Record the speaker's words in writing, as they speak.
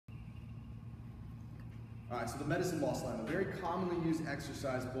All right, so the medicine ball slam, a very commonly used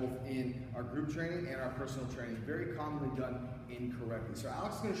exercise both in our group training and our personal training, very commonly done incorrectly. So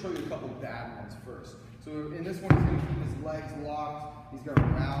Alex is going to show you a couple bad ones first. So in this one, he's going to keep his legs locked. He's going to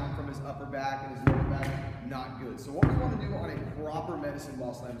round from his upper back and his lower back. Not good. So what we want to do on a proper medicine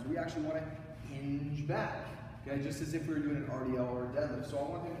ball slam is we actually want to hinge back. Okay, just as if we were doing an RDL or a deadlift. So I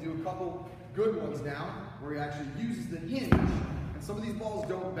want him to do a couple good ones now, where he actually uses the hinge. And some of these balls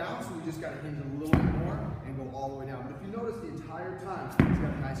don't bounce, so we just got to hinge a little bit more and go all the way down. But if you notice, the entire time, he's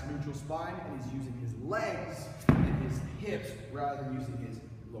got a nice neutral spine, and he's using his legs and his hips rather than using his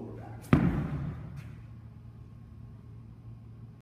lower back.